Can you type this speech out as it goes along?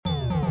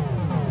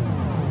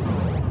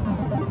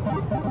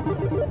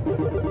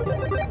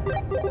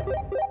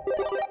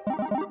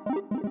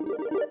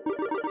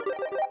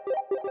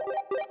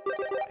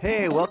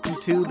Hey, welcome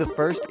to the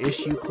First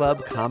Issue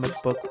Club Comic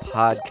Book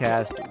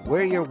Podcast.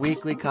 We're your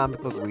weekly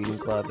comic book reading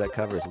club that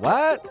covers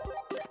what?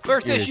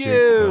 First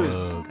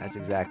issues! That's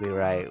exactly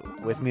right.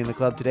 With me in the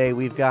club today,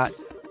 we've got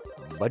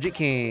Budget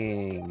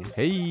King.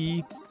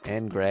 Hey.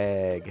 And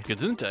Greg.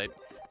 Gesundheit.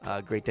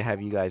 Great to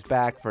have you guys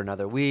back for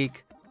another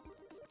week.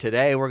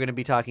 Today, we're going to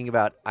be talking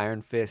about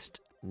Iron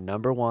Fist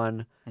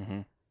 #1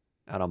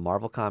 out on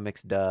Marvel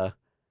Comics,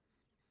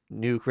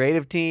 New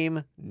creative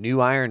team,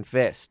 new Iron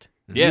Fist.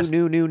 Yes.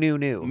 New.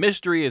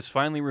 Mystery is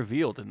finally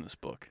revealed in this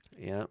book.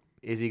 Yeah.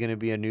 Is he going to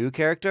be a new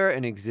character,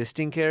 an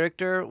existing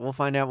character? We'll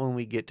find out when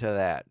we get to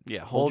that. Yeah,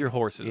 hold your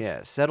horses.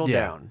 Yeah, settle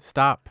down.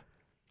 Stop.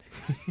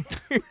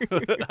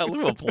 I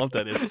love how plump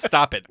that is.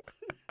 Stop it.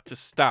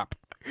 Just stop.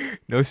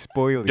 No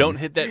spoilies. Don't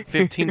hit that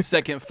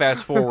 15-second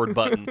fast-forward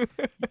button.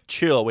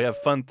 Chill. We have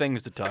fun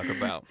things to talk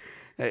about.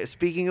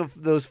 Speaking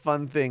of those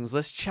fun things,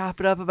 let's chop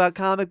it up about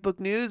comic book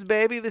news,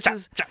 baby. This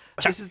is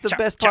the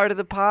best part of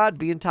the pod,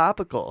 being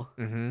topical.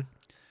 Mm-hmm.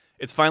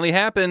 It's finally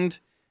happened.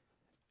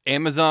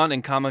 Amazon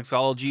and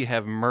Comixology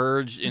have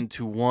merged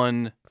into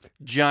one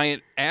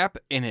giant app,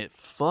 and it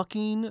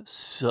fucking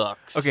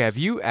sucks. Okay, have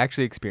you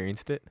actually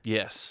experienced it?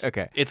 Yes.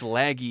 Okay. It's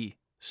laggy.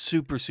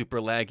 Super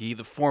laggy.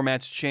 The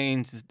format's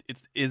changed.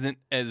 It isn't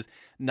as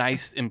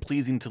nice and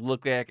pleasing to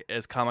look at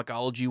as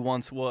Comixology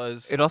once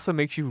was. It also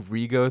makes you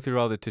re-go through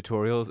all the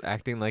tutorials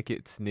acting like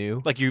it's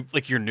new. Like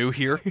you're new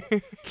here.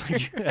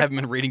 Like you haven't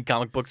been reading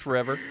comic books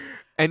forever.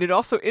 And it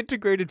also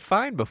integrated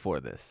fine before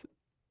this.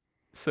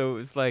 So it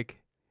was like...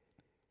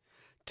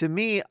 To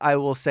me, I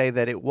will say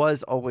that it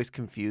was always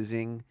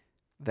confusing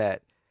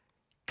that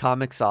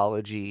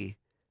Comixology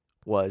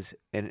was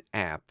an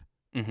app.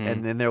 Mm-hmm.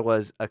 And then there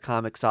was a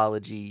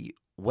Comixology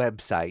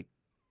website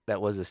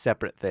that was a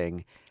separate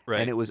thing. Right.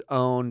 And it was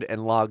owned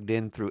and logged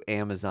in through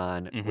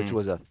Amazon, which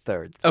was a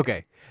third thing.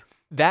 Okay.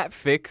 That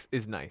fix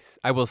is nice.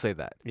 I will say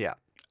that. Yeah.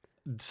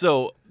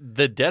 So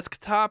the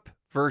desktop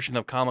version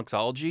of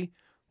Comixology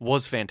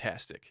was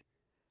fantastic.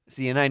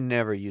 See, and I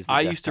never used the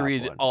I used to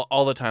read one.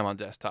 all the time on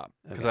desktop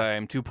because Okay. I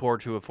am too poor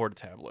to afford a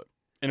tablet.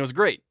 And it was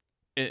great.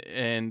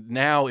 And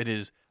now it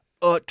is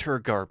utter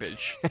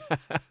garbage.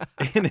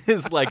 It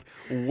is like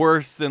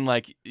worse than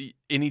like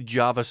any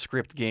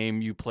JavaScript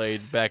game you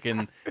played back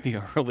in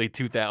the early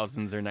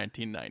 2000s or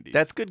 1990s.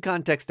 That's good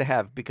context to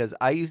have because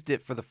I used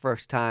it for the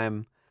first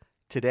time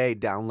today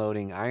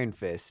downloading Iron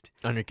Fist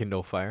On your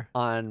Kindle Fire.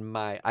 on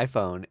my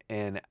iPhone,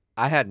 and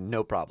I had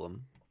no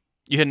problem.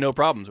 You had no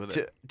problems with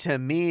it. To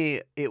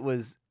me, it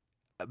was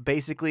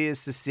basically as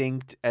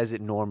succinct as it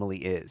normally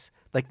is.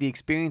 Like, the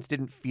experience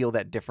didn't feel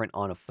that different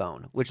on a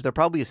phone, which they're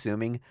probably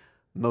assuming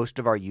most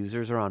of our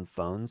users are on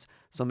phones.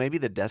 So maybe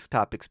the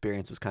desktop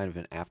experience was kind of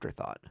an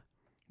afterthought.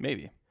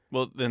 Maybe.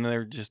 Well, then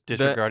they're just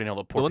disregarding all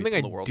the poor The one people thing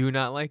in the I world. do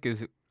not like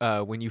is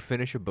when you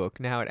finish a book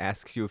now, it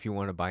asks you if you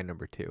want to buy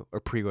 #2 or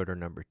pre-order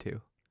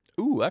 #2.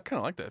 Ooh, I kind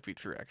of like that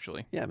feature,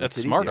 actually. Yeah, it that's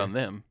makes it smart easier. on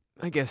them.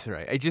 I guess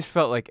right. I just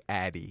felt like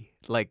Addy,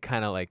 like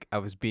kind of like I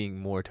was being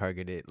more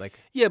targeted. Like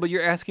Yeah, but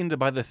you're asking to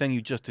buy the thing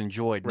you just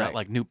enjoyed, Right. not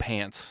like new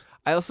pants.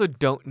 I also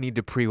don't need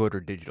to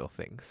pre-order digital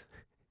things.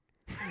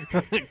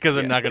 Because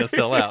they're not going to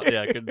sell out.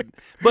 Yeah,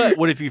 but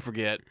what if you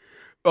forget?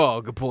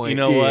 Oh, good point. You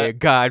know Yeah, what?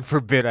 God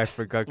forbid I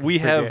forgot. We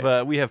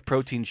have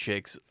protein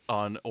shakes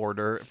on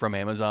order from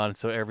Amazon,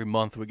 so every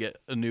month we get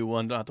a new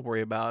one. Don't have to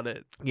worry about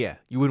it. Yeah,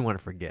 you wouldn't want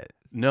to forget.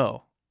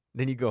 No,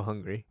 Then you go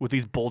hungry. with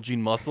these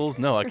bulging muscles,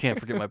 no, I can't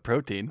forget my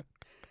protein.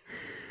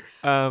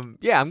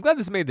 Yeah, I'm glad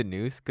this made the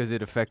news because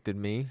it affected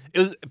me.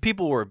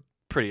 People were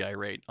pretty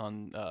irate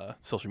on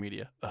social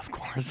media, of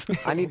course.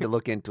 I need to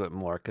look into it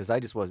more because I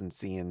just wasn't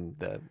seeing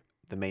the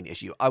main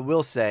issue. I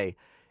will say,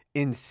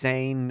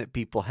 insane that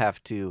people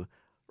have to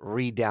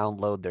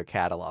re-download their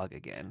catalog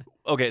again.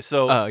 Okay,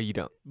 so You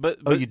don't. but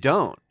Oh, you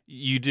don't?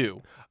 you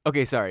do.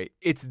 Okay, sorry.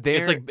 It's there.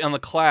 It's like on the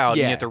cloud, and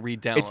Yeah, you have to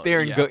re-download. it's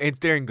there in yeah. it's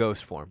there in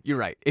ghost form. You're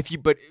right. If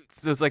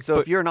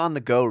If you're an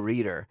on-the-go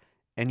reader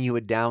and you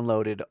had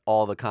downloaded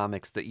all the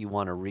comics that you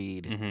want to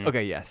read Mhm.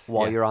 okay, yes.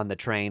 while yeah. you're on the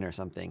train or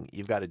something,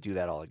 you've got to do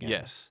that all again.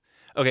 Yes.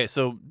 Okay,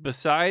 so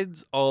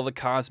besides all the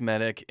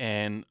cosmetic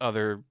and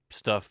other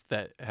stuff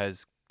that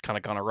has kind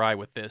of gone awry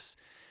with this,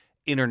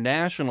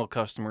 international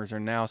customers are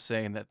now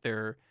saying that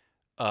their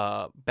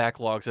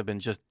backlogs have been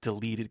just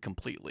deleted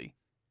completely.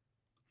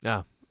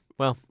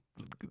 Well,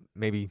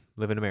 maybe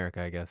live in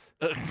America, I guess.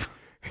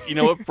 You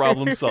know what?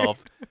 Problem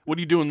solved. What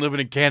are you doing living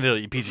in Canada,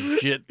 you piece of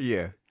shit?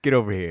 Yeah, get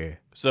over here.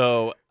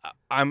 So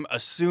I'm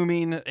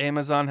assuming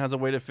Amazon has a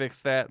way to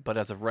fix that, but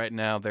as of right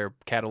now, their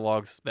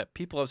catalogs that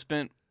people have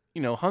spent,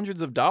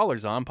 hundreds of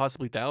dollars on,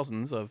 possibly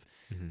thousands of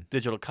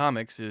digital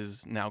comics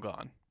is now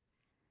gone.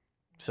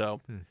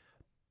 So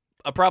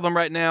a problem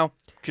right now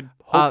could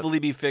hopefully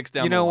be fixed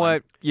down You the know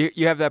line. what?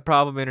 You have that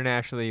problem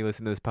internationally. You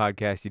listen to this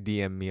podcast. You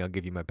DM me. I'll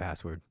give you my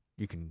password.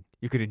 You can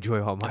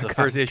enjoy all my. It's a comics.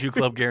 first issue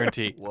club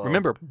guarantee. Whoa.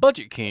 Remember,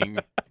 Budget King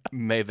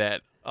made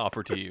that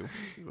offer to you.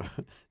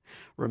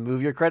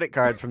 Remove your credit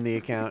card from the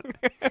account.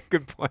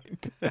 Good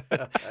point.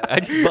 I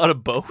just bought a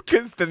boat.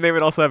 Because then they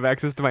would also have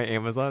access to my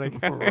Amazon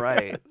account.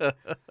 Right.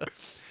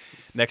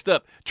 Next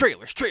up,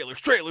 trailers.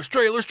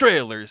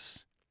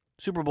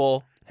 Super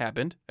Bowl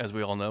happened, as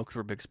we all know, because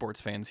we're big sports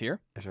fans here.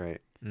 That's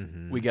right.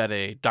 Mm-hmm. We got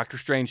a Doctor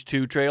Strange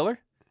 2 trailer.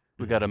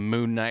 We got a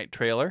Moon Knight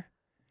trailer.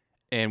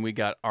 And we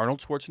got Arnold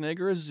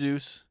Schwarzenegger as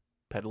Zeus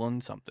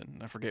peddling something.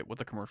 I forget what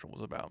the commercial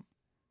was about.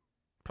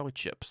 Probably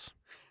chips.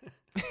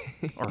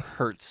 Or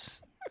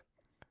Hertz.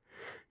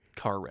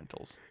 Car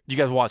rentals. Did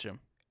you guys watch them?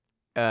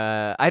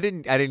 I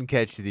didn't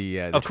catch the.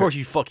 Of course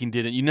you fucking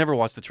didn't. You never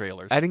watched the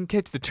trailers. I didn't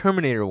catch the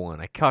Terminator one.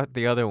 I caught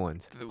the other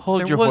ones.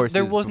 Hold your horses.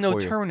 There was no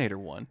before you- Terminator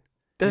one.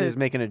 He was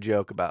making a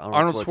joke about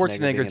Arnold Schwarzenegger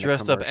being in a Schwarzenegger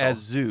dressed up commercial. as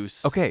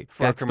Zeus. Okay,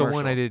 for a that's the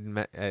one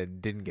commercial. I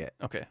didn't get.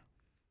 Okay.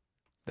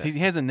 That- He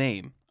has a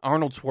name.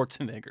 Arnold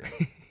Schwarzenegger.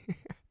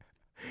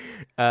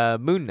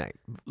 Moon Knight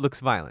looks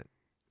violent.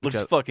 which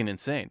Looks fucking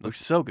insane. Looks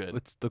so good.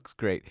 looks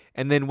great.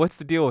 And then what's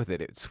the deal with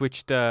it? It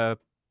switched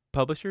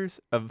publishers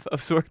of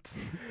sorts,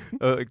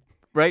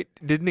 right?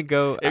 Didn't it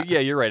go? Yeah,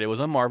 you're right. It was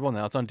on Marvel.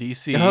 Now it's on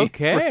DC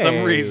Okay. for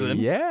some reason.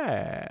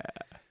 Yeah.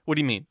 What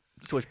do you mean?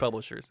 Switch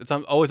publishers. It's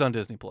always on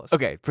Disney Plus.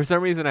 Okay. For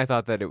some reason, I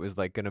thought that it was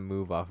like gonna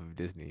move off of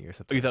Disney or Oh,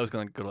 something. you thought it was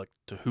going to go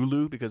to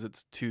Hulu because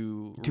it's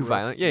too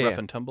violent? Yeah, rough yeah.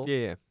 and tumble?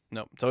 Yeah.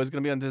 No, it's always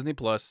going to be on Disney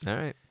Plus. All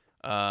right.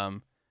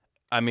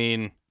 I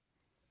mean,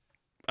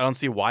 I don't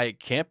see why it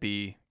can't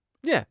be.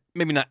 Yeah.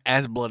 Maybe not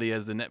as bloody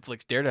as the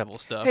Netflix Daredevil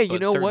stuff. Hey, but you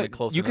know certainly what?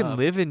 Close You can enough.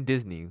 live in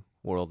Disney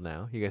World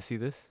now. You guys see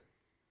this?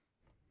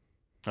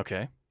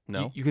 Okay.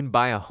 No. You can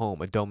buy a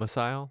home, a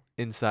domicile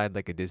inside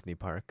like a Disney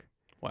park.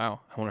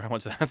 Wow. I wonder how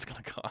much that's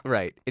going to cost.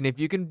 Right. And if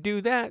you can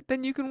do that,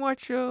 then you can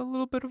watch a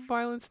little bit of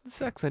violence and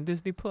sex on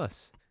Disney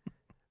Plus.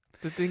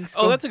 The things.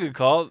 Oh, that's a good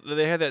call.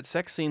 They had that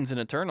sex scenes in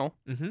Eternal.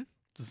 Mm-hmm.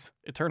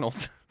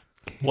 Eternals.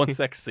 One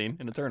sex scene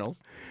in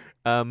Eternals.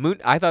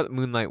 I thought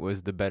Moonlight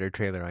was the better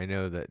trailer. I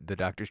know that the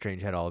Doctor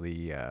Strange had all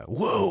the whoa,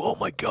 oh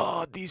my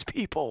god, these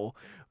people.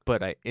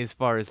 But as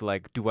far as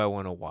like, do I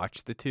want to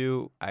watch the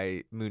two?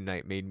 Moon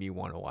Knight made me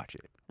want to watch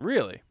it.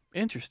 Really?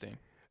 Interesting.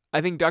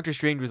 I think Doctor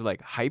Strange was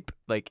like hype,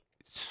 like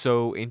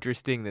so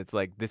interesting. That's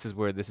like this is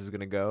where this is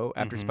gonna go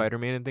after Mhm.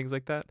 Spider-Man and things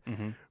like that.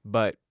 Mm-hmm.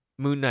 But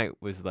Moon Knight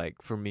was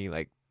like for me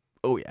like,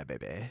 oh yeah,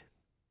 baby.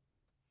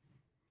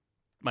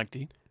 Mike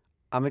D.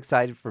 I'm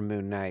excited for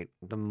Moon Knight.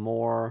 The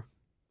more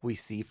we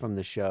see from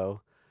the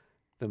show,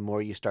 the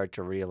more you start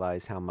to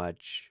realize how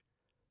much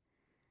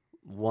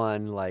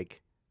one,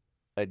 like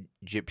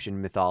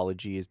Egyptian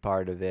mythology is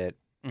part of it,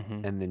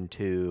 Mm-hmm. and then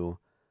two,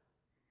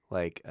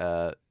 like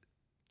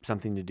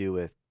something to do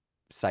with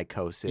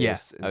psychosis Yeah, I and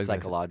was gonna say,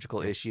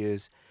 psychological yeah.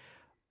 issues,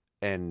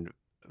 and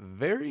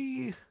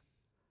very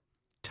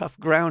tough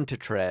ground to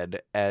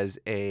tread as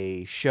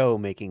a show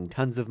making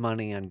tons of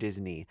money on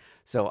Disney.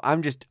 So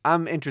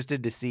I'm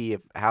interested to see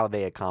how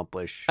they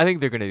accomplish I think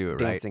they're gonna do it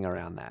right. dancing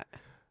around that.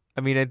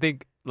 I mean, I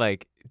think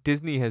like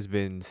Disney has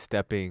been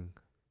stepping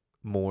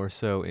more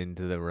so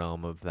into the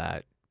realm of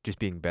that just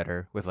being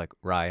better with like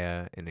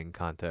Raya and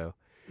Encanto,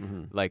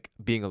 Mm-hmm. like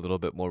being a little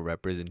bit more Yeah,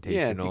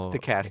 representational. the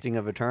casting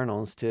of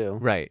Eternals too.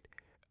 Right.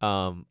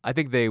 I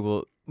think they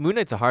will. Moon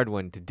Knight's a hard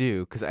one to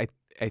do because I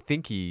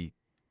think he's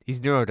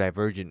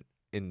neurodivergent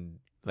in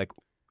like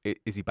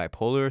is he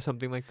bipolar or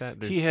something like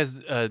that? He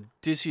has a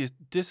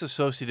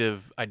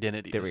dissociative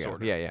identity There we disorder.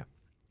 go. Yeah,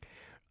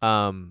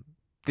 yeah.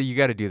 That you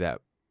got to do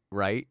that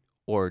right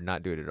or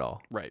not do it at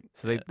all. Right.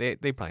 So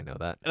they probably know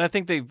that. And I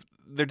think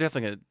they're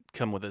definitely going to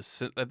come with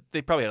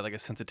they probably had like a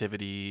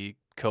sensitivity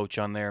coach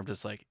on there of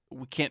just like,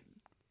 we can't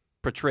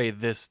portray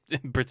this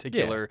in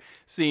particular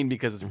scene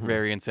because it's Mhm.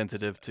 very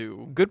insensitive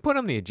to. Good point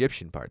on the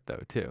Egyptian part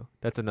though too.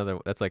 That's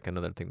like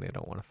another thing they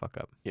don't want to fuck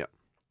up. Yeah.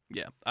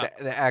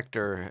 The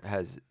actor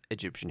has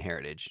Egyptian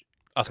heritage.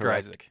 Oscar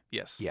correct. Isaac.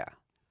 Yes. Yeah,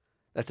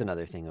 that's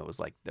another thing that was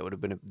like that would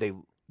have been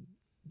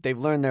they've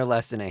learned their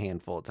lesson a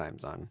handful of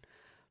times on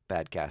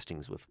bad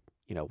castings with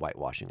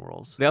whitewashing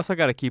roles. They also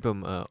got to keep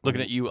him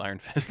Looking at you, Iron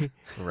Fist.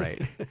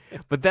 right.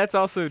 But that's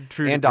also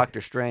true. And to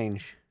Doctor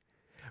Strange.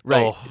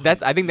 right. Oh,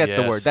 I think that's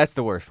the yes. worst. That's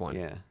the worst one.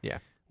 Yeah.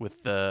 With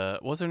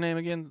what's her name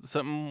again?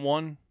 Something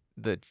one.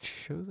 The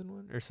chosen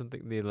one or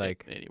something. They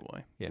like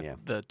Anyway. Yeah.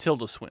 The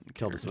Tilda Swinton.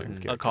 Tilda character. Swinton's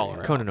I'll character, call yeah. her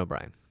out. Conan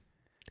O'Brien.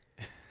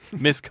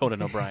 Miss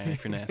Conan O'Brien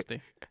if you're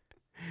nasty.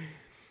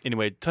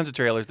 Anyway, tons of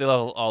trailers. They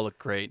all look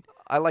great.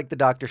 I like the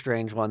Doctor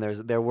Strange one.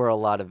 There were a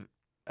lot of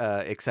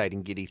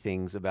exciting, giddy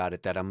things about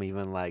it that I'm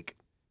even like,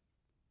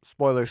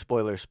 spoilers.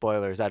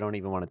 I don't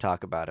even want to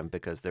talk about them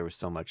because there was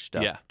so much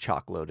stuff Yeah.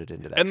 chock loaded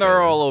into that. And they're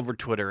trailer. all over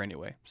Twitter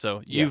anyway.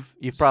 So you've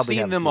probably seen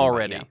have them seen it,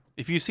 already. yeah.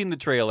 If you've seen the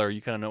trailer,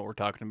 you kind of know what we're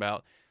talking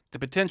about. The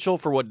potential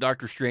for what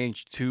Doctor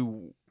Strange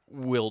 2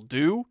 will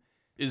do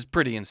is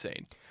pretty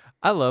insane.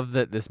 I love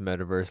that this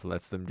metaverse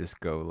lets them just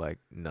go like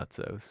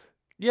nutsos.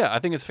 Yeah, I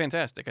think it's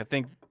fantastic. I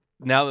think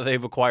now that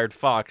they've acquired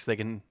Fox, they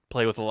can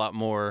play with a lot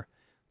more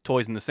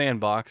toys in the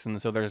sandbox,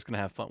 and so they're just going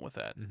to have fun with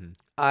that. Mm-hmm.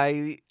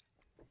 I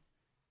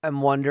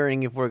am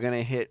wondering if we're going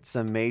to hit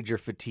some major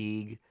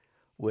fatigue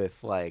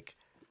with like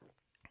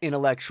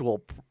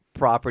intellectual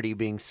property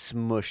being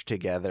smushed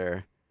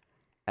together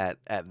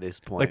at this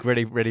point. Like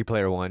Ready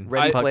Player One.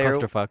 Ready Player-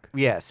 Clusterfuck.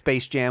 Yeah,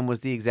 Space Jam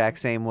was the exact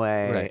same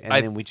way, Right. and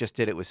then we just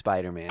did it with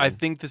Spider-Man. I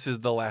think this is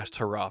the last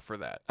hurrah for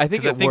that. I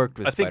think 'Cause it worked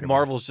with I think Spider-Man.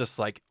 Marvel's just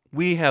like,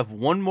 we have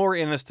one more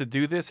in us to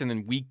do this, and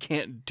then we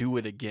can't do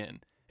it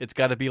again. It's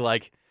got to be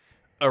like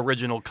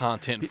original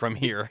content from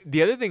here.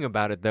 The other thing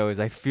about it though is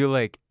I feel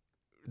like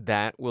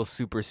that will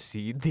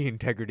supersede the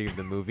integrity of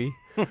the movie.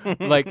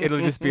 Like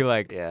it'll just be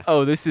like, Yeah.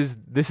 oh, this is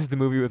the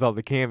movie with all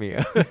the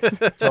cameos.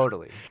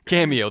 Totally.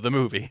 Cameo, the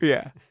movie.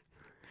 yeah.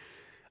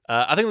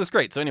 I think it looks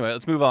great. So anyway,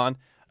 let's move on.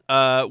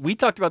 We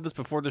talked about this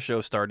before the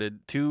show started.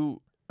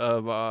 Two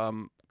of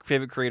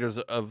favorite creators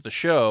of the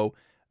show,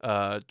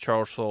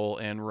 Charles Soule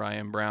and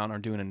Ryan Brown, are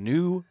doing a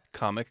new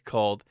comic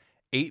called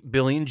 8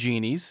 Billion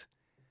Genies.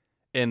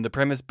 And the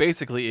premise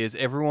basically is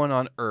everyone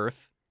on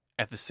Earth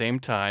at the same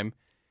time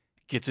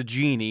gets a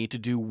genie to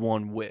do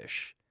one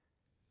wish.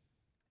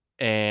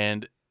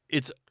 And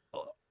it's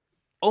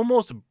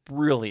almost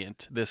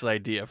brilliant, this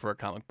idea for a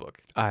comic book.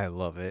 I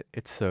love it.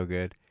 It's so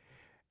good.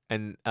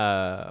 And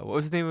what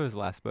was the name of his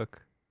last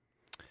book?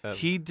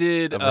 He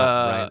did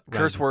Ryan-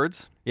 Curse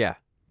Words. Yeah.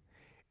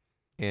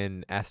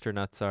 And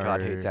astronauts are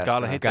God hates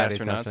God hates God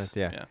hates astronauts. astronauts,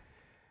 yeah.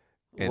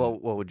 And-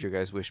 What would your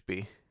guys' wish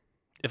be?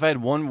 If I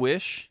had one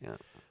wish, Yeah.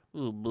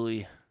 oh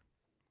boy,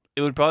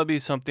 it would probably be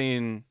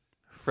something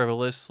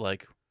frivolous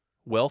like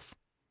wealth.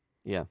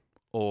 Yeah.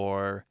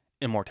 Or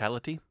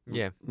immortality.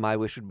 Yeah. My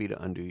wish would be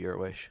to undo your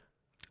wish.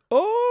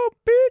 Oh,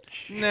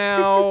 bitch.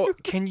 Now,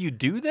 can you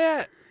do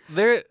that?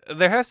 There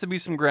has to be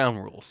some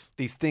ground rules.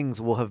 These things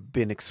will have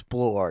been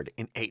explored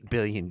in 8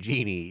 Billion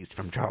Genies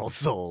from Charles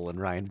Soule and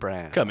Ryan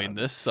Brown. Coming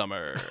this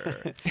summer.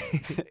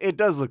 It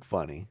does look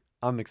funny.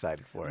 I'm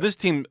excited for it. This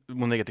team,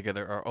 when they get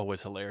together, are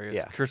always hilarious.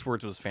 Yeah. Curse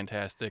Words was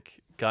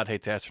fantastic. God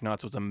Hates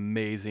Astronauts was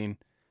amazing.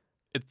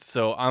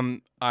 So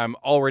I'm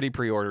already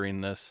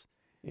pre-ordering this.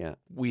 Yeah.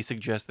 We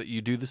suggest that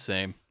you do the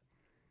same.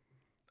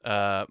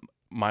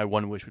 My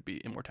one wish would be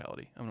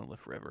immortality. I want to live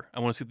forever. I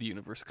want to see the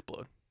universe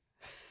explode.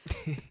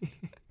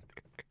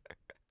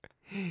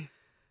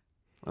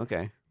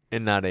 Okay.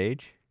 And not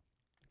age.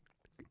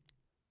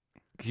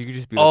 Because you could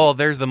just be Oh,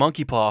 there's the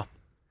monkey paw.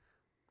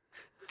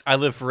 I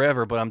live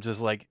forever, but I'm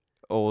just like,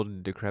 old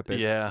and decrepit.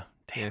 yeah,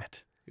 damn Yeah.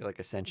 it. You're like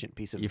a sentient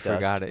piece of You dust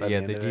forgot it. by Yeah,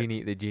 end the of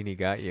it. genie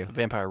got you.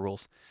 Vampire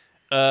rules.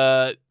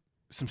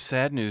 Some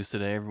sad news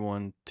today.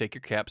 Everyone, take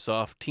your caps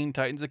off. Teen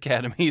Titans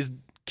Academy is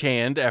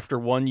canned after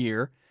 1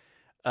 year.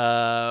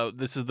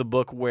 This is the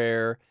book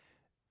where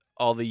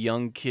all the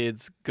young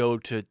kids go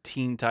to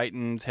Teen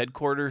Titans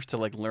headquarters to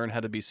like learn how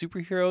to be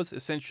superheroes.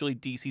 Essentially,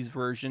 DC's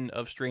version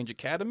of Strange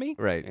Academy.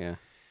 Right.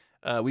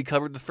 Yeah. We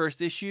covered the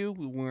first issue.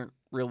 We weren't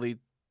really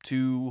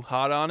too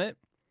hot on it.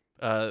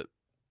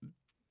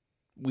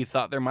 We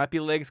thought there might be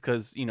legs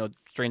because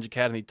Strange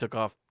Academy took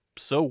off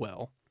so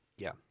well.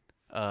 Yeah.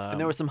 And And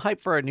there was some hype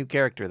for a new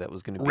character that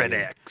was going to be Red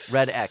X.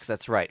 Red X,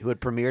 that's right, who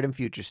had premiered in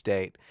Future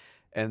State,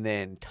 and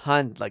then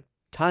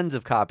tons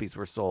of copies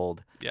were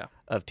sold. Yeah.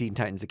 Of Teen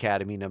Titans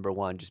Academy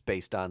 #1, just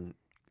based on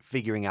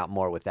figuring out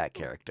more with that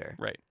character.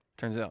 Right.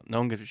 Turns out no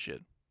one gives a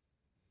shit.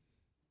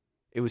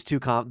 It was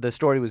the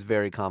story was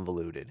very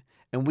convoluted,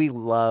 and we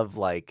love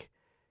like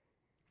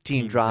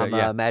teen Teens, drama,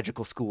 yeah.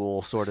 magical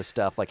school sort of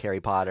stuff, like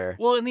Harry Potter.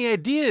 Well, and the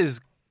idea is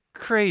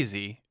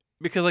crazy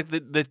because like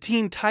the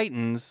Teen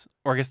Titans,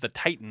 or I guess the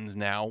Titans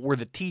now, were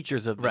the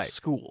teachers of the Right.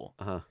 school.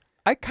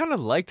 I kind of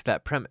liked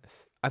that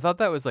premise. I thought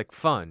that was like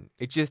fun.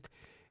 It just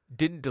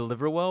didn't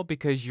deliver well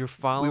because you're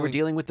following. We were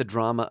dealing with the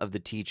drama of the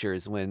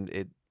teachers when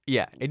it.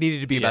 Yeah, it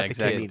needed to be Yeah, about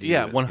exactly. the kids.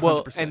 Yeah, 100%.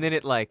 Well, and then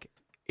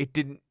it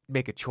didn't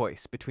make a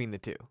choice between the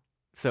two.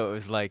 So it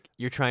was like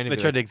you're trying to. They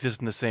be tried like, to exist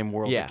in the same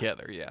world Yeah.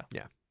 together. Yeah.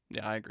 Yeah.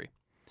 Yeah, I agree.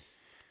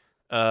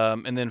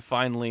 And then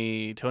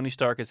finally, Tony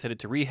Stark is headed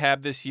to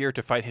rehab this year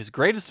to fight his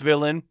greatest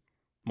villain,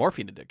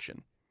 morphine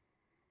addiction.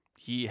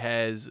 He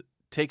has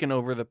taken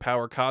over the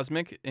Power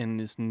Cosmic in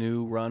this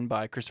new run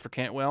by Christopher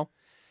Cantwell,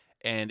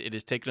 and it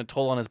has taken a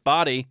toll on his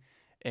body.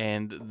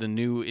 And the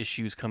new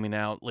issues coming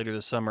out later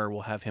this summer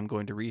will have him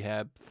going to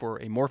rehab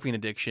for a morphine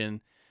addiction,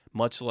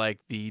 much like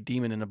the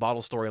Demon in a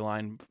Bottle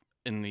storyline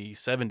in the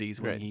 70s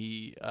when Right.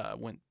 he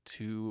went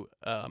to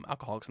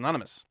Alcoholics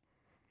Anonymous.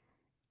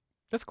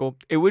 That's cool.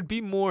 It would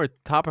be more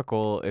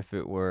topical if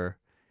it were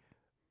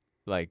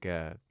like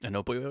An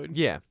opioid?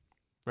 yeah. Is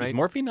Right?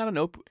 morphine not an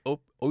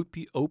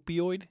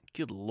opioid?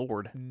 Good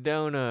Lord.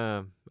 Don't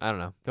I don't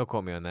know. Don't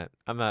quote me on that.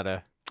 I'm not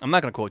a. I'm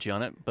not going to quote you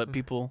on it, but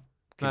people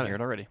can Not- hear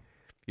it already.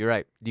 You're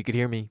right. You could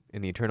hear me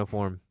in the eternal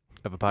form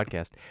of a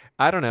podcast.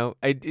 I don't know.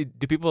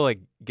 Do people like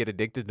get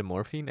addicted to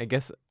morphine? I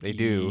guess they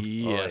do.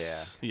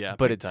 Yes. Yeah.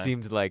 But big it time.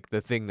 seems like the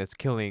thing that's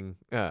killing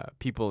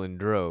people in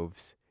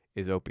droves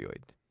is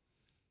opioids.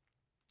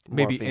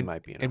 Maybe Morphine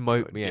might be an And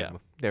opioid. yeah.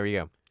 there we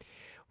go.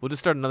 We'll just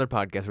start another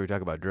podcast where we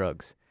talk about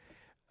drugs.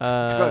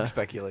 Drug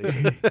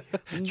speculation.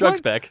 Drug what-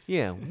 spec.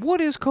 Yeah.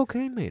 What is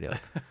cocaine made of?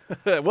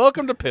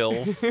 Welcome to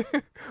pills.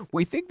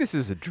 We think this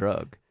is a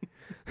drug.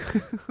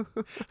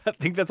 I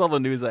think that's all the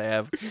news I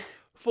have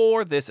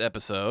for this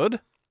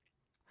episode.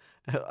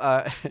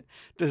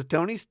 Does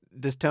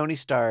Tony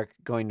Stark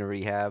going to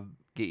rehab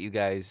get you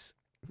guys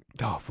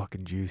Oh,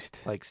 fucking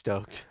juiced. like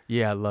stoked?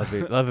 Yeah, I love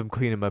it. Love him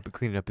cleaning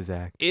up his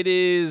act. It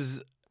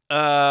is.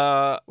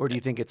 Or do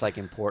you think it's like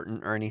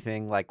important or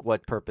anything? Like,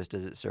 what purpose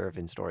does it serve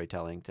in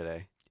storytelling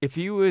today? If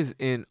he was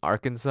in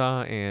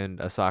Arkansas and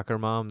a soccer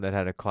mom that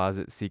had a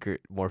closet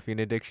secret morphine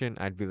addiction,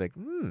 I'd be like,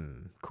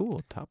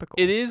 cool, topical.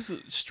 It is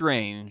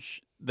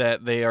strange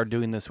that they are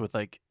doing this with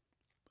like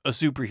a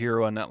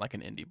superhero and not like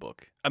an indie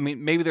book. I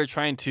mean, maybe they're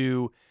trying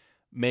to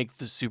make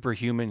the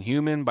superhuman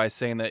human by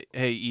saying that,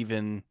 hey,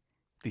 even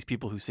these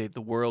people who save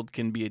the world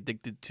can be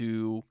addicted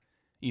to,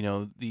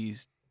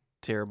 these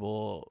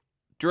terrible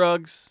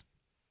drugs.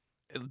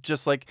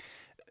 Just like,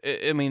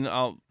 I mean,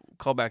 I'll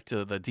call back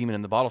to the Demon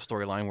in the Bottle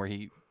storyline where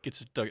he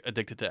gets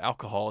addicted to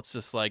alcohol. It's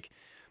just like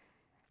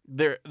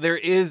there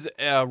is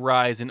a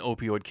rise in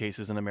opioid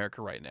cases in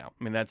America right now.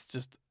 I mean, that's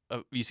just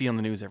you see on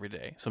the news every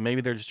day. So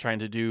maybe they're just trying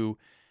to do,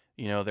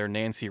 their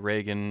Nancy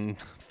Reagan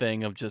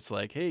thing of just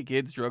like, hey,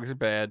 kids, drugs are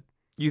bad.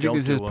 You think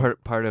this is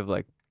part of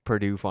like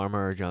Purdue Pharma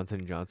or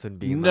Johnson & Johnson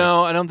being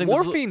No, I don't think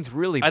morphine's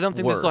really I don't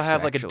think this will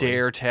have like a actually.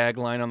 dare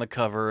tagline on the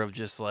cover of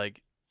just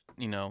like,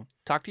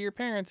 talk to your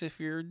parents if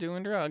you're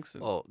doing drugs.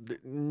 Well,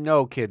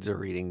 no kids are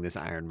reading this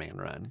Iron Man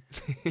run.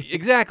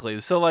 Exactly.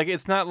 So like,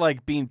 it's not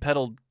like being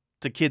peddled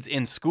to kids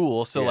in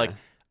school. So Yeah. like,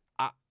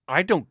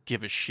 I don't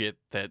give a shit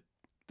that.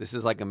 This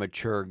is like a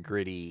mature,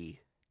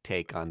 gritty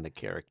take on the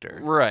character.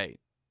 Right.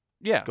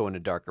 Yeah. Go into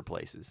darker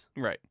places.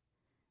 Right.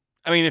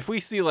 I mean, if we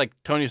see like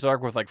Tony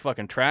Stark with like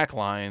fucking track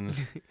lines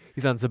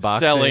He's on Suboxone,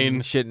 selling-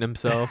 shitting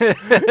himself.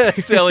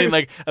 selling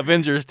like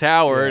Avengers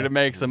Tower Yeah. to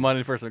make some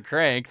money for some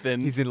crank,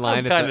 then He's in I'm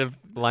line kind at of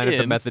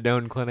the in.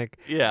 methadone clinic.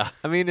 Yeah.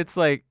 I mean, it's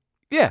like,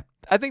 yeah,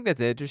 I think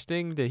that's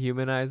interesting to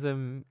humanize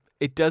him.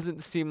 It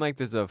doesn't seem like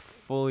there's a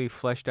fully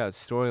fleshed out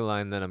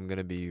storyline that I'm going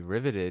to be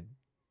riveted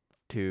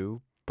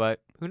to, but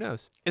who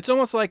knows? It's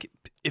almost like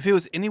if it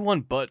was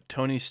anyone but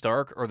Tony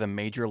Stark or the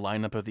major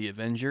lineup of the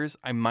Avengers,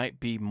 I might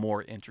be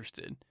more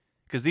interested.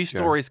 Because these Sure.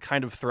 stories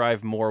kind of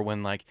thrive more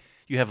when like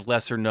you have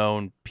lesser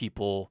known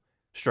people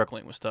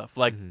struggling with stuff,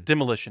 like Mhm.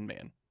 Demolition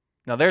Man.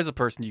 Now there's a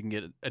person you can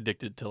get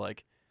addicted to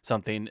like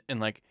something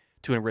and like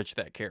to enrich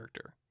that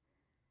character.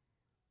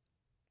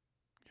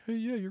 Hey,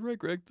 yeah, you're right,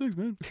 Greg. Thanks,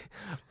 man.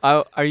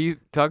 Are you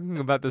talking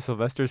about the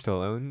Sylvester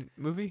Stallone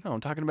movie? No, I'm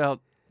talking about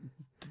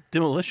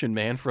Demolition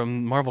Man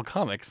from Marvel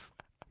Comics.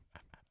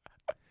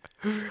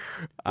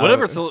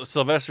 Whatever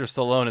Sylvester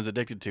Stallone is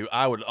addicted to,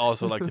 I would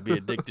also like to be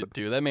addicted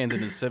to. That man's in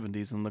his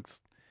 70s and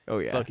looks Oh,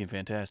 yeah. fucking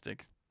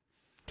fantastic.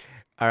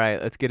 All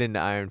right, let's get into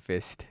Iron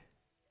Fist.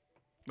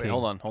 Wait,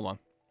 hold on.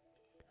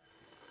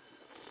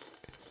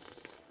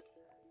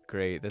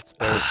 Great. That's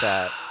There's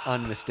that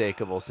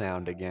unmistakable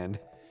sound again.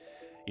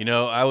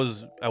 I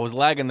was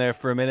lagging there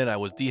for a minute. I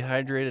was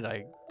dehydrated.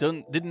 I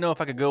didn't know if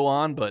I could go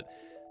on, but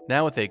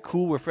now with a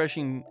cool,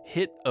 refreshing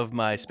hit of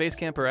my Space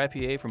Camper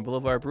IPA from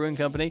Boulevard Brewing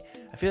Company,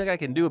 I feel like I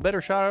can do a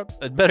better job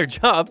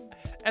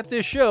at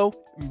this show,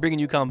 bringing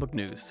you comic book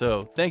news.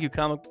 So thank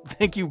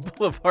you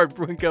Boulevard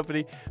Brewing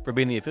Company for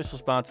being the official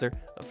sponsor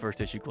of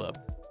First Issue Club.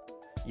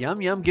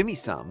 Yum, yum, give me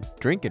some.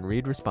 drink and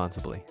read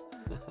responsibly.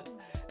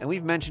 And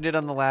we've mentioned it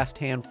on the last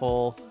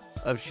handful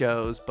of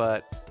shows,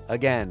 but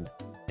again,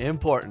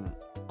 important.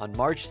 On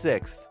March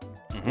 6th,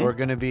 we're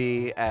going to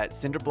be at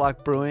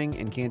Cinderblock Brewing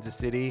in Kansas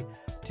City,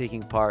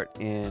 taking part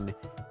in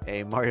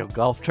a Mario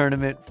Golf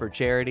tournament for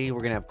charity.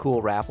 We're going to have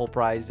cool raffle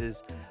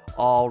prizes,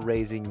 all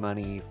raising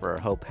money for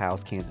Hope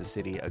House Kansas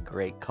City, a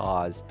great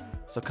cause.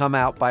 So come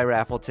out, buy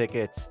raffle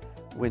tickets,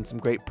 win some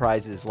great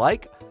prizes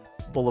like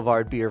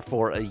Boulevard beer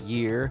for a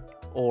year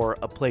or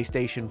a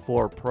PlayStation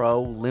 4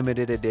 Pro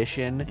limited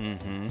edition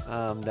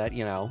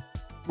that,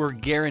 We're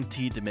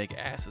guaranteed to make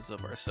asses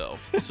of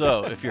ourselves.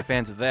 So if you're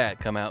fans of that,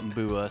 come out and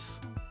boo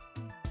us.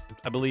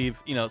 I believe,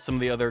 some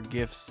of the other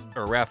gifts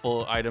or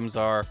raffle items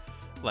are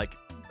like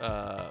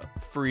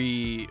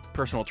free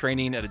personal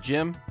training at a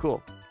gym,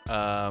 cool.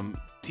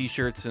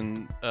 T-shirts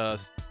and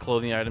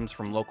clothing items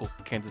from local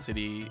Kansas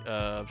City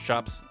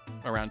shops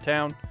around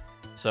town.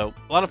 So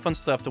a lot of fun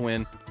stuff to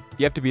win.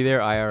 You have to be there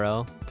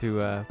IRL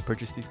to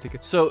purchase these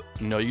tickets. So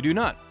no, you do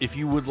not. If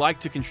you would like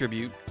to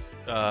contribute,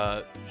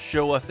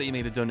 show us that you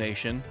made a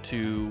donation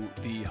to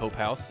the Hope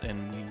House,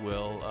 and we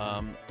will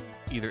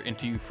either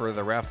enter you for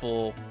the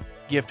raffle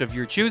gift of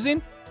your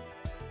choosing,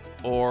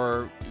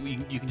 or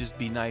you can just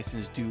be nice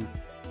and just do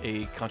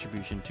a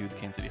contribution to the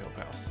Kansas City Hope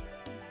House,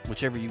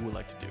 whichever you would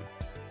like to do.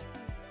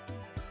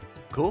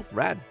 Cool.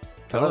 Rad.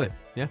 Totally.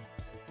 Yeah.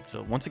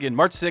 So once again,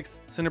 March 6th,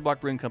 Cinderblock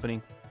Brewing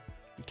Company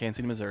in Kansas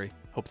City, Missouri.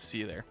 Hope to see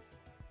you there.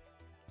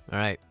 All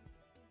right.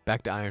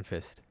 Back to Iron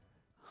Fist.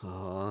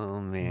 Oh,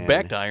 man.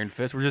 Back to Iron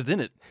Fist. We're just in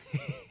it.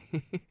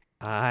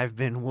 I've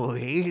been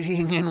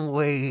waiting and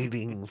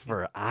waiting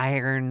for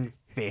Iron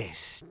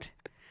Fist.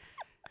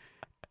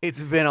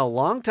 It's been a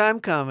long time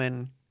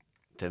coming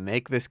to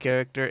make this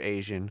character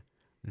Asian.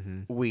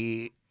 Mm-hmm.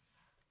 We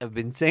have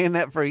been saying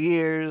that for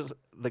years.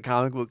 The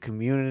comic book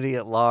community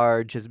at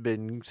large has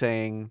been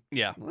saying,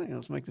 Yeah. well,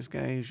 let's make this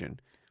guy Asian.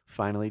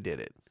 Finally did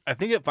it. I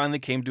think it finally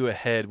came to a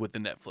head with the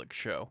Netflix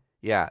show.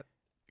 Yeah.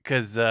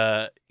 Because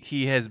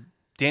he has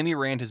Danny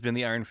Rand has been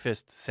the Iron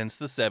Fist since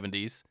the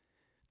 70s,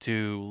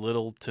 to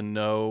little to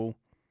no,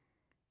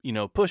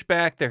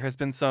 pushback. There has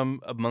been some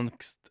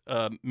amongst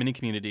many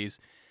communities.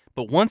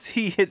 But once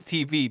he hit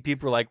TV,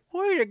 people were like,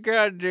 wait a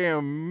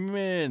goddamn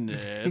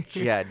minute.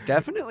 Yeah,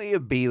 definitely a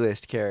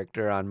B-list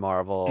character on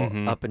Marvel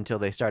Mhm. up until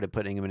they started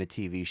putting him in a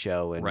TV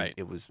show, and Right.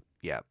 it was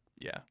Yeah.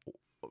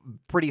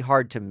 pretty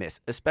hard to miss,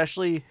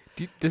 especially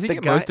Does he The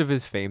get guy- most of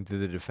his fame through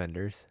the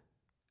Defenders?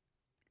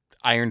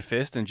 Iron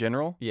Fist in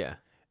general. Yeah.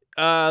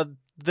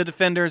 The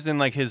Defenders and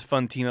like his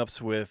fun team ups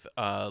with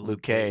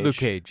Luke Cage. Luke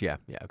Cage, yeah,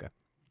 okay.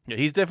 Yeah,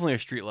 he's definitely a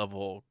street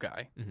level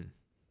guy. Mm-hmm.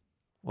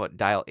 what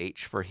Dial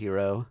H for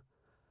Hero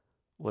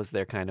was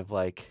their kind of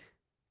like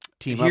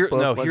team up book.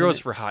 No, wasn't Heroes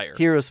it? for Hire.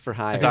 Heroes for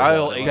Hire.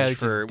 Dial is H what it H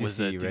for is was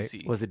a DC, right?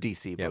 DC. was a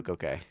DC Yep. book.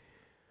 Okay.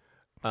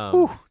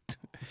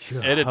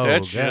 Edit Oh,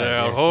 that shit God.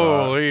 out.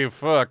 Holy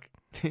fuck.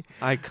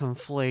 I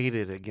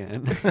conflated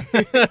again.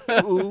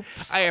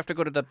 Oops. I have to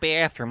go to the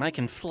bathroom. I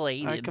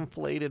conflated. I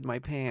conflated my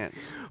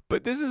pants.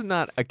 But this is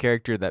not a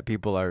character that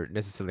people are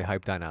necessarily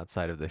hyped on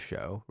outside of the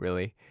show,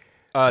 really.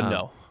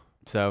 No.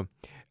 So,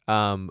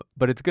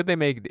 but it's good they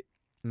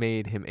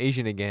made him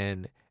Asian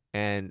again.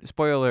 And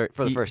spoiler alert,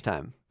 For the first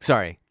time.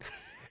 Sorry,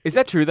 is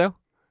that true though?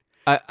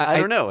 I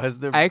don't know. Has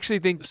there I actually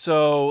think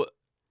So,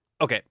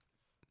 okay.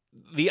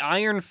 The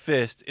Iron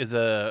Fist is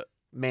a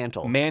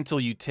mantle?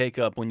 mantle you take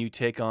up when you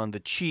take on the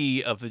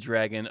chi of the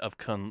dragon of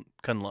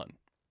Kunlun.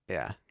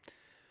 Yeah.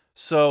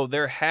 So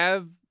there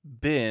have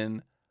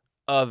been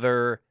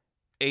other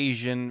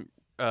Asian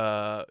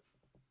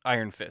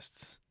Iron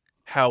Fists.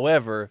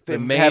 However, They the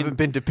main haven't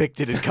been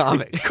depicted in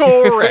comics.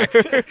 correct.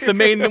 The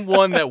main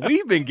one that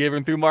we've been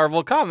given through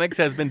Marvel Comics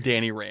has been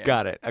Danny Rand.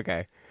 got it.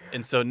 Okay.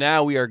 And so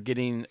now we are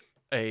getting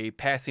a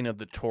passing of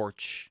the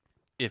torch,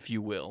 if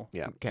you will,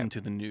 Yeah. into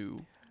the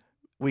new.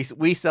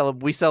 We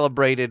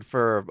celebrated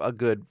for a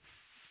good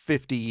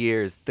 50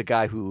 years the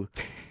guy who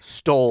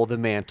stole the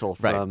mantle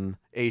Right. from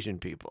Asian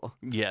people.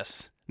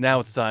 Yes. Now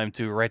it's time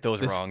to right those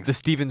The wrongs.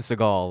 Steven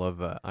Seagal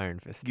of Iron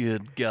Fist.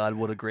 Good God,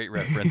 what a great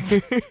reference.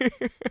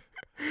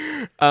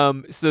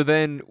 So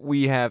then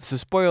we have, so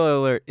spoiler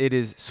alert, it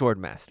is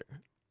Swordmaster.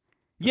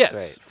 Yes,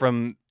 right.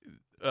 from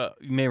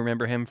you may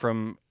remember him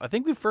from I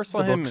think we first saw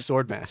The him. book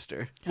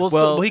Swordmaster.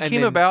 Well, He and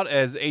came then- about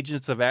as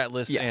Agents of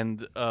Atlas Yeah.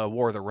 and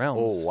War of the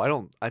Realms.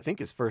 Oh, I think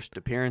his first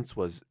appearance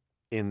was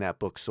in that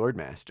book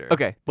Swordmaster.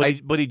 Okay.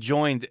 but he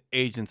joined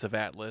Agents of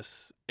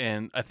Atlas,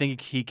 and I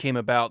think he came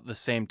about the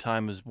same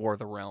time as War of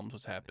the Realms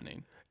was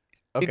happening.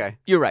 Okay.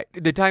 You're right.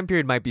 The time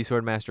period might be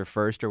Swordmaster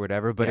first or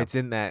whatever, but Yeah. it's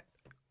in that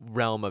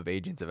realm of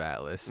Agents of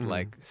Atlas, Mhm.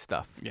 like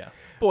stuff. Yeah,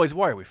 boys,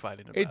 why are we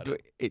fighting about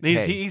it?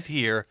 Hey, He's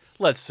here.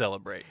 Let's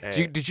celebrate.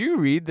 did you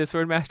read the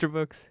Swordmaster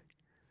books?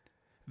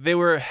 They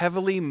were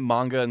heavily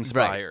manga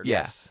inspired. Yeah.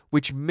 Yes.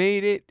 Which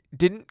made it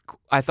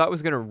I thought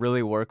was gonna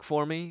really work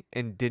for me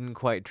and didn't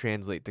quite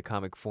translate to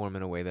comic form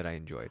in a way that I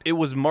enjoyed. It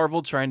was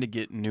Marvel trying to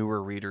get newer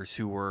readers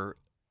who were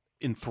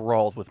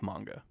enthralled with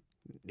manga.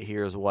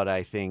 Here's what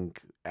I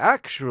think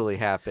actually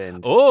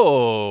happened.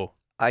 Oh.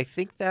 I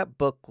think that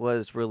book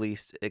was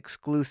released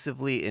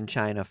exclusively in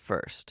China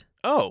first.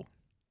 Oh.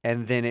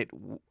 And then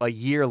a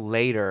year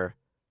later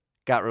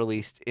got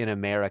released in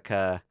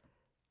America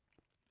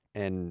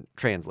and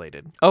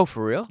translated. Oh,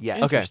 for real? Yes.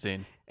 Okay.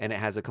 Interesting. And it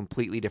has a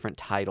completely different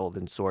title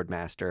than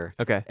Swordmaster.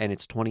 Okay. And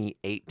it's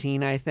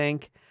 2018, I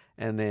think.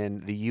 And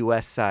then the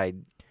US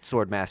side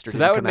Swordmaster So didn't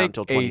that would come out make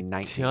until a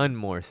 2019. ton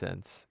more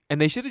sense. And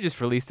they should have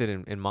just released it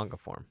in manga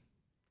form.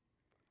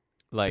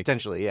 Like,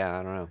 Potentially, yeah,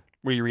 I don't know.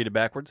 Will you read it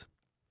backwards?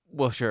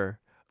 well, sure.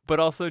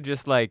 But also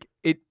just like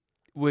it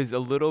was a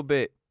little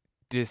bit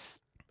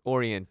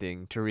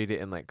disorienting to read it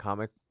in like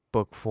comic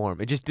book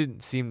form. It just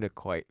didn't seem to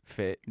quite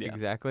fit Yeah.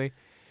 exactly.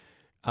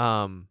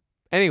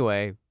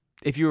 Anyway,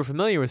 if you were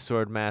familiar with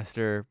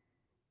Swordmaster,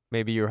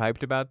 maybe you're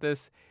hyped about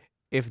this.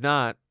 If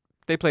not,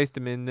 they placed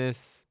him in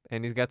this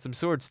and he's got some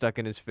swords stuck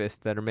in his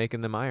fist that are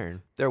making them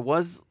iron. There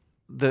was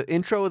the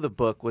intro of the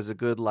book was a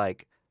good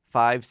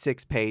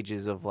 5-6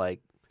 pages of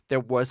there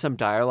was some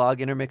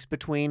dialogue intermixed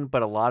between,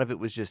 but a lot of it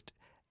was just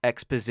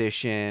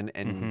exposition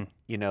and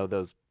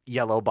those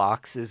yellow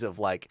boxes of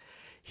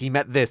he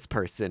met this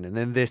person and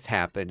then this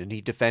happened and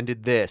he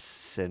defended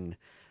this and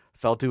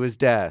fell to his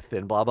death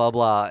and blah blah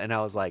blah, and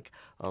I was like,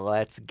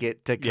 let's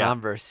get to Yeah.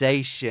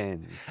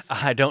 conversations.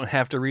 I don't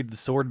have to read the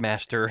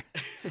Swordmaster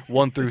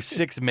 1 through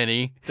 6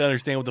 mini to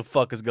understand what the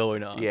fuck is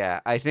going on.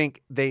 Yeah, I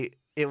think They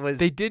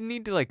did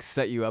need to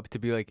set you up to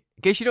be in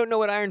case you don't know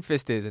what Iron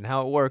Fist is and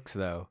how it works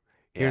though.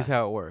 Here's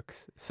how it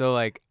works. So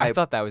I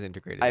thought that was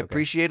integrated. I okay.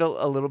 appreciate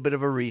a little bit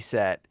of a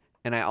reset,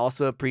 and I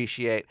also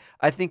appreciate.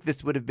 I think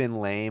this would have been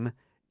lame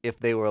if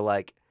they were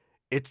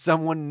it's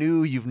someone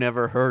new you've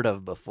never heard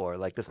of before.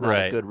 That's not a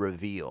Right. good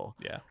reveal.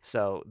 Yeah.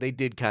 So they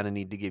did kind of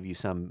need to give you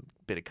some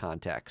bit of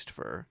context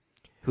for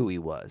who he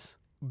was.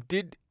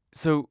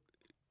 So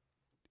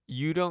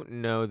you don't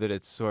know that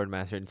it's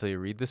Swordmaster until you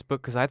read this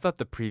book? Because I thought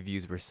the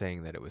previews were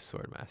saying that it was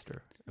Swordmaster.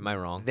 Am I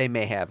wrong? They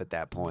may have at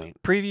that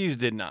point. Previews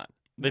did not.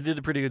 They did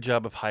a pretty good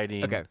job of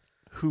hiding Okay.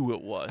 who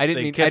it was. I didn't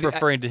they mean- kept I-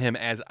 referring to him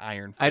as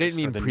Iron Fist. I didn't or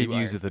mean the new previews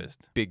Iron with a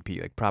Fist. big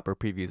P, like proper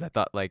previews. I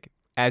thought like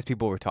as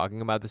people were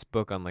talking about this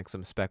book on like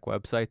some spec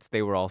websites,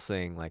 they were all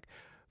saying like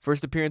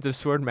first appearance of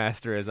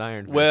Swordmaster as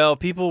Iron Fist. Well,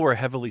 people were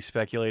heavily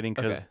speculating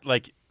because,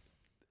 Okay.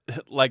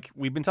 like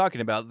we've been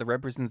talking about, the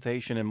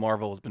representation in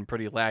Marvel has been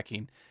pretty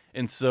lacking.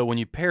 And so when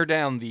you pare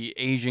down the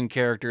Asian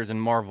characters in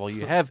Marvel,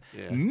 you have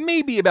Yeah.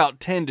 maybe about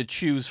 10 to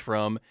choose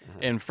from. Uh-huh.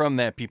 And from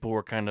that, people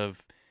were kind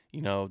of,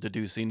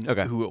 deducing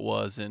Okay. who it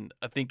was. And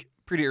I think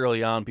pretty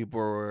early on, people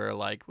were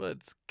like, well,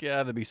 it's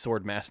got to be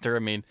Swordmaster. I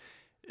mean,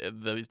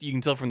 you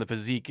can tell from the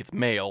physique it's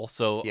male.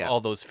 So Yeah.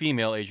 all those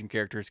female Asian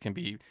characters can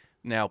be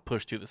now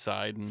pushed to the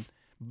side. And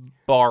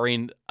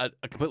barring a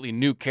completely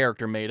new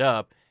character made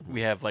up,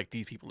 we have like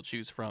these people to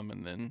choose from.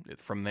 And then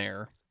from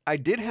there. I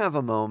did have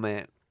a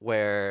moment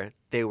where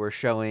they were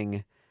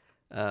showing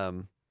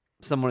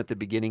someone at the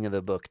beginning of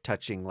the book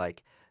touching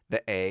like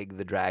the egg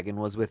the dragon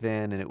was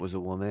within, and it was a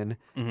woman.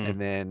 Mhm.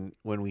 And then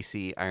when we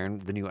see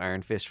the new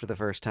Iron Fist for the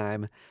first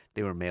time,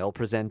 they were male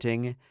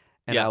presenting,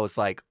 and Yeah. I was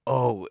like,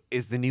 "Oh,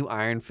 is the new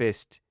Iron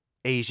Fist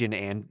Asian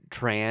and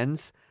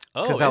trans?"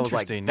 Oh, I was like,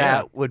 interesting. Yeah.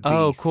 "That would be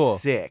Oh, cool.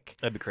 sick."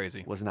 That'd be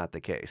crazy. Was not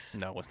the case.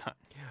 No, it was not.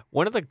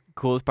 one of the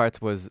coolest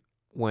parts was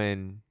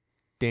when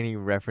Danny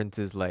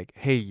references like,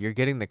 "Hey, you're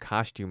getting the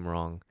costume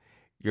wrong.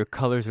 Your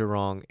colors are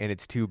wrong, and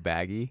it's too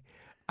baggy."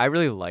 I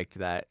really liked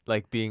that,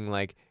 like being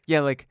like,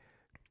 "Yeah, like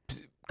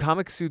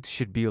comic suits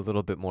should be a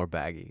little bit more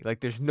baggy.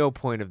 Like, there's no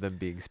point of them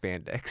being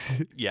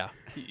spandex." Yeah,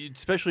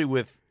 especially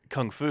with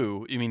kung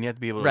fu. I mean, you have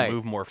to be able to Right.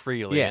 move more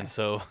freely, Yeah. and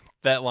so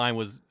that line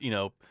was,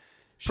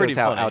 Shows pretty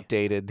how funny.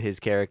 outdated his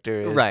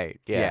character is.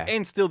 Right, yeah.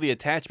 And still the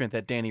attachment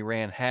that Danny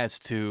Rand has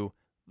to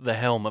the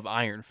helm of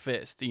Iron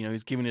Fist.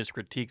 He's giving his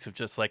critiques of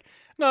just like,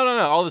 no,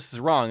 all this is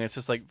wrong. It's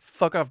just like,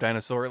 fuck off,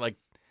 dinosaur. Like,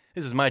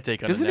 this is my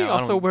take on Doesn't it he now. I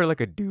also don't- wear like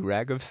a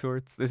do-rag of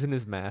sorts? Isn't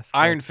his mask?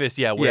 Iron like- Fist,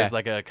 yeah, wears Yeah.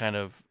 like a kind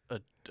of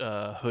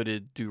a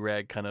hooded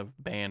do-rag kind of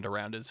band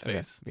around his Okay,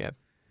 face. Yeah.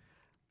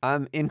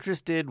 I'm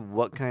interested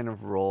what kind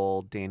of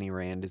role Danny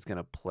Rand is going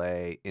to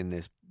play in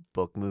this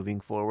book moving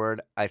forward.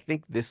 I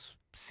think this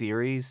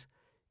series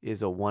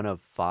is a 1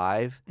 of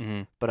 5,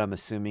 hmm but I'm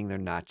assuming they're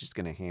not just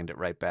going to hand it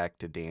right back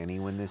to Danny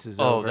when this is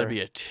Oh, over. that'd be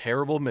a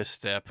terrible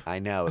misstep. I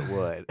know it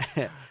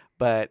would.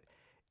 But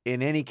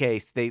in any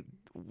case, they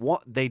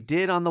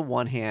did on the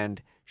one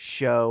hand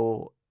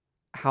show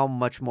how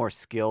much more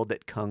skilled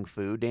at kung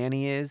fu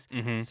Danny is.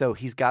 hmm So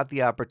he's got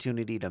the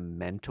opportunity to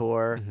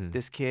mentor Mhm.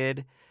 this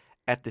kid.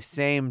 At the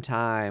same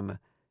time,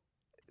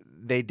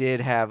 they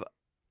did have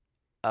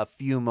a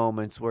few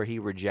moments where he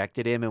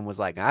rejected him and was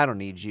like, "I don't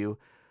need you,"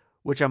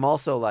 which I'm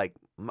also like,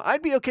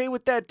 I'd be okay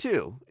with that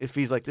too. If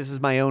he's like, "This is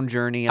my own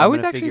journey," I I'm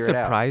was gonna actually figure it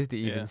out. surprised to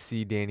even Yeah.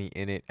 see Danny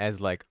in it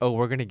as like, "Oh,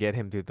 we're gonna get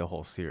him through the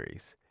whole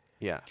series."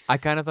 Yeah. I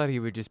kind of thought he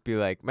would just be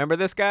like, "Remember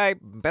this guy?"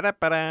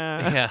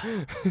 Ba-da-ba-da.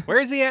 Yeah. Where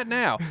is he at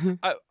now?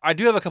 I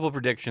do have a couple of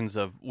predictions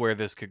of where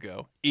this could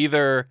go.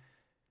 Either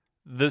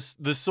the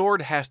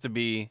sword has to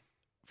be,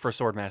 for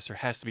Swordmaster,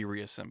 has to be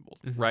reassembled,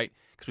 Mhm. right?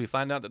 Because we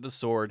find out that the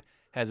sword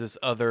has this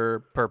other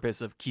purpose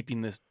of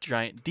keeping this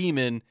giant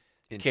demon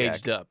In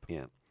caged check. up.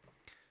 Yeah.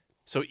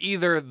 So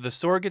either the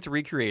sword gets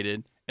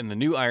recreated and the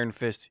new Iron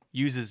Fist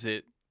uses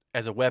it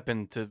as a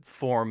weapon to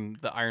form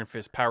the Iron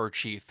Fist power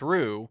chi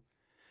through,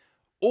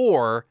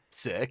 or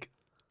Sick.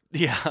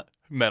 yeah,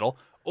 metal.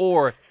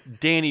 Or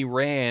Danny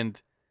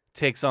Rand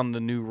takes on the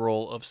new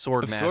role of Of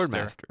Swordmaster.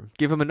 Swordmaster.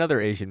 Give him another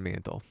Asian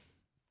mantle.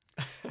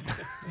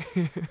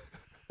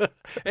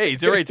 Hey,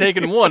 he's already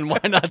taken one. Why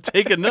not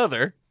take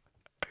another?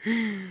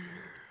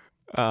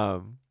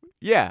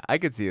 Yeah, I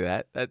could see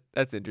that.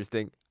 That's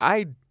interesting.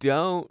 I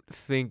don't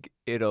think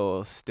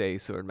it'll stay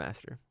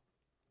Swordmaster.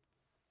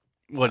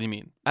 What do you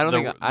mean? I don't The-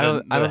 think- I the-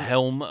 don't- I the don't-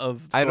 helm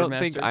of Swordmaster. I don't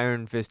think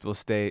Iron Fist will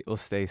stay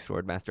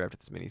Swordmaster after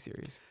this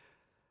miniseries.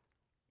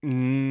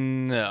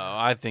 No,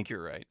 I think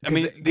you're right. I 'Cause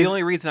mean, it- the 'cause-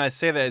 only reason I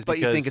say that is But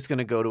because you think it's going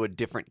to go to a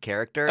different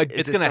character? Is it's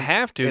this going to some-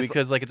 have to is-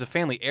 because like it's a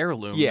family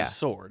heirloom. Yeah. The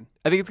sword.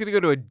 I think it's gonna go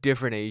to a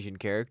different Asian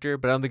character,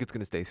 but I don't think it's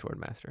gonna stay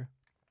Swordmaster.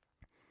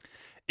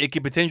 It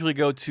could potentially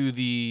go to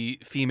the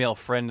female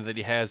friend that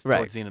he has Right.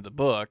 towards the end of the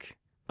book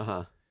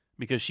Uh-huh.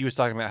 because she was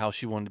talking about how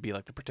she wanted to be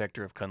like the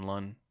protector of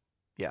Kunlun.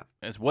 Yeah.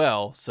 As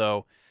well,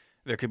 so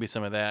there could be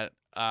some of that.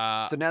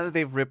 So now that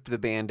they've ripped the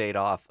Band-Aid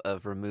off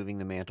of removing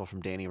the mantle from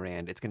Danny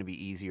Rand, it's going to be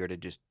easier to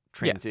just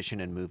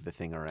transition and move the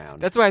thing around.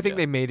 That's why I think Yeah.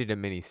 they made it a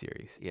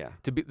miniseries. yeah.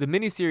 The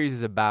miniseries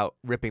is about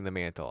ripping the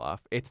mantle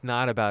off. It's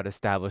not about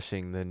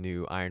establishing the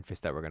new Iron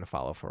Fist that we're gonna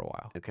follow for a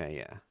while. Okay,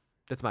 yeah.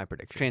 That's my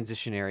prediction.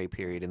 Transitionary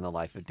period in the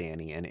life of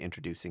Danny and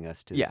introducing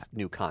us to Yeah. this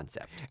new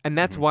concept. And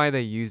that's Mhm. why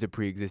they used a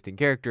pre-existing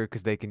character,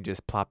 because they can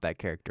just plop that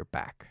character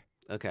back.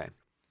 Okay.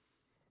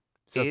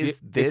 So if you- Is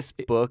this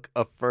if- book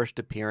a first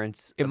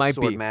appearance It of might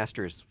be.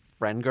 Swordmaster's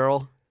friend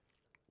girl?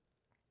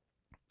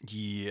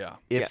 Yeah.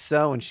 If Yeah.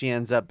 so, and she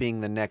ends up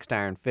being the next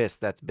Iron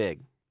Fist, that's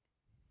big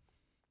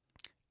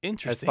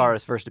Interesting. as far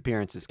as first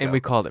appearances go. and we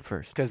called it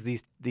first. because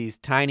these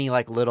tiny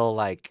little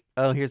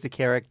oh, here's a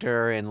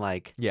character, and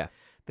Yeah.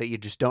 that you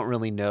just don't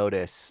really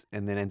notice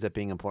and then ends up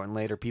being important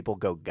later, people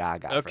go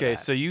gaga. for Okay, that.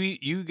 so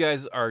you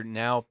guys are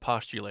now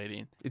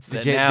postulating. It's the,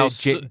 that Jane, now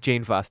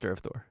Jane Foster of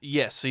Thor.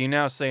 Yes, so you're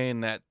now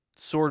saying that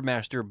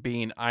Swordmaster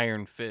being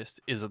Iron Fist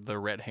is the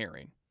red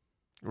herring.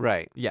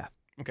 Right. Yeah.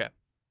 Okay.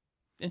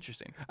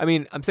 Interesting. I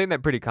mean, I'm saying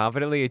that pretty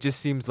confidently. It just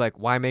seems like,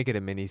 why make it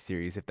a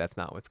miniseries if that's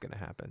not what's going to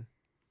happen?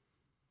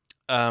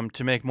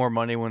 To make more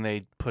money when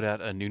they put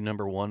out a new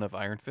 #1 of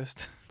Iron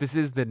Fist. This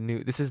is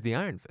the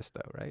Iron Fist,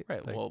 though, right?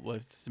 Right. Like, Well,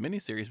 if it's a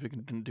miniseries, we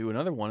can do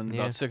another one in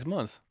Yeah. about 6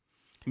 months.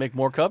 Make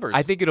more covers.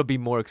 I think it'll be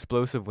more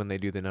explosive when they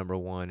do the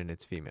 #1 and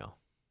it's female.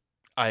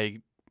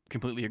 I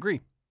completely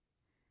agree.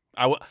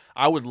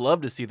 I would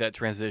love to see that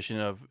transition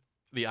of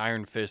the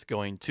Iron Fist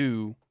going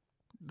to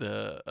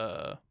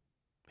the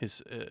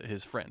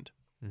his friend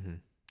Mm-hmm.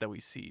 that we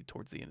see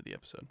towards the end of the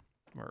episode.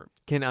 Or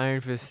Can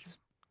Iron Fist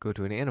go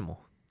to an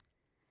animal?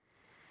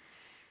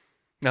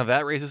 now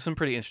that raises some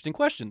pretty interesting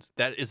questions.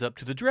 That is up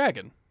to the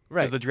dragon,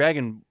 because the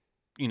dragon,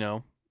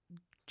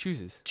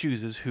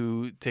 chooses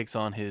who takes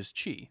on his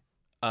chi.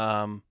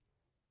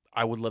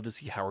 I would love to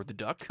see Howard the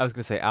Duck. I was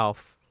going to say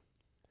Alf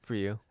for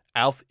you.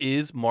 Alf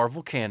is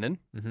Marvel canon,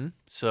 Mm-hmm.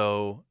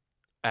 so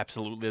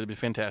absolutely that'd be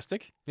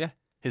fantastic. Yeah.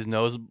 His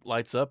nose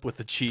lights up with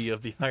the chi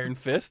of the Iron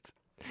Fist.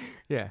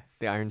 Yeah,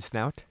 the Iron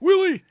Snout.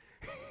 Willie!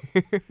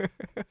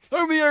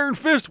 I'm the Iron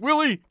Fist,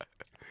 Willie!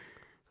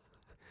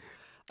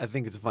 I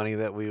think it's funny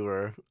that we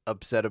were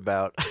upset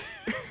about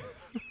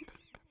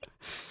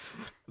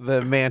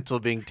the mantle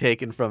being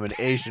taken from an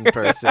Asian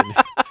person,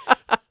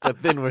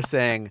 but then we're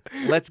saying,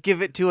 let's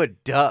give it to a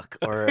duck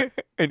or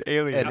An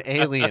alien. an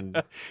alien.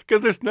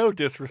 Because there's no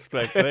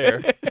disrespect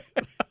there.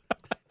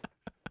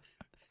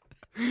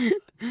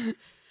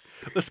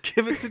 Let's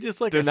give it to just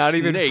like They're a not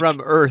even snake.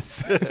 from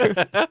Earth.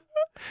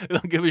 They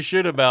don't give a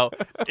shit about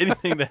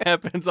anything that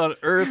happens on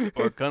Earth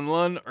or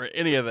Kunlun or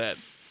any of that.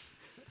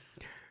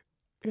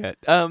 Yeah.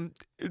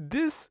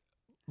 This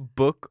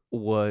book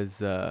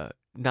was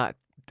not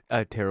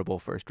a terrible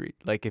first read.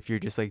 Like, if you're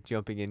just like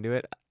jumping into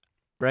it,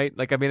 right?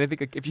 Like, I mean, I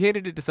think if you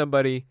handed it to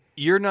somebody,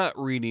 You're not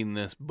reading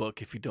this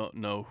book if you don't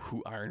know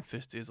who Iron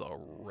Fist is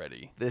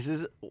already. This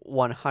is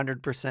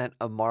 100%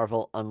 a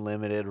Marvel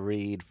Unlimited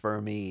read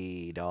for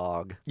me,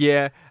 dog.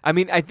 yeah. I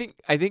mean, I think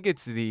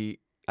it's the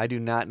I do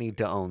not need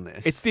to own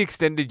this. it's the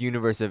extended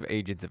universe of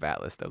Agents of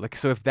Atlas, though. Like,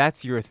 so if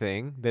that's your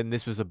thing, then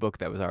this was a book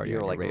that was already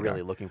You're on your like radar,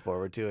 really looking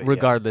forward to it.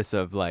 regardless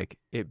of like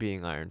it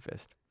being Iron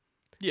Fist.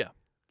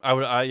 I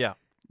would. Yeah,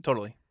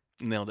 totally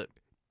nailed it.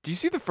 Do you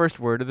see the first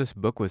word of this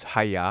book was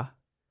Hiya?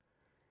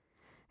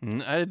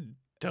 I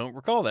don't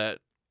recall that.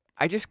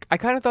 I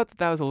kind of thought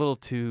that was a little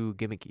too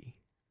gimmicky,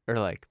 or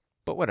like,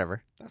 but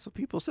whatever. That's what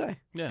people say.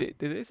 Yeah, Did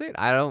they say it?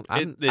 I don't.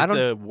 it's I don't.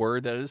 a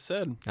word that is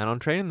said I don't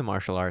train in the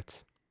martial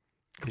arts.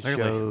 It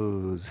Clearly.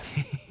 shows.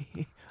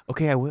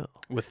 Okay, I will.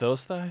 with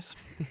those thighs.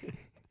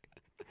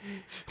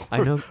 I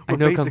know We're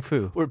kung basic-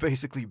 fu. We're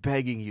basically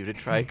begging you to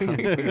try Kung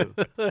Fu.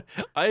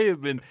 I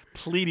have been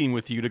pleading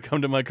with you to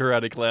come to my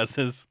karate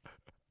classes.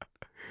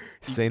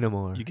 Say no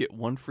more. You get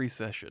one free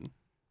session.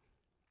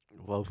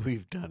 Well,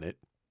 we've done it.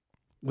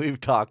 We've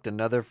talked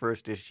another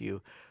first issue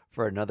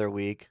for another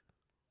week.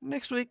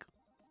 Next week,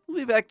 we'll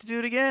be back to do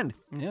it again.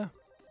 Yeah.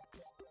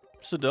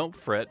 So don't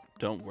fret.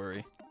 Don't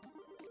worry.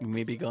 We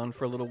may be gone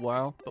for a little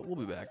while, but we'll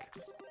be back.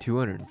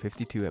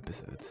 252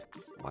 episodes.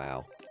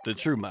 Wow. The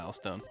true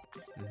milestone.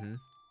 Mm-hmm.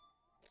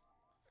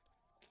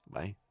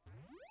 Bye.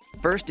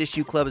 First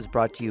Issue Club is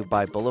brought to you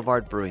by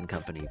Boulevard Brewing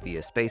Company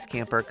via Space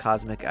Camper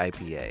Cosmic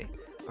IPA.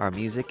 Our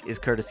music is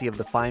courtesy of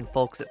the fine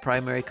folks at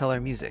Primary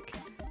Color Music.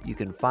 You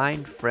can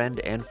find, friend,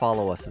 and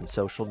follow us on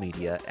social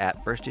media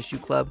at First Issue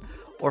Club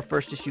or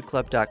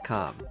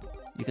firstissueclub.com.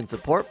 You can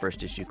support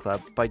First Issue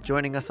Club by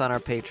joining us on our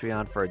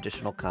Patreon for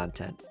additional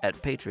content at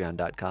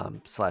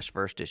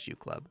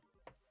patreon.com/firstissueclub.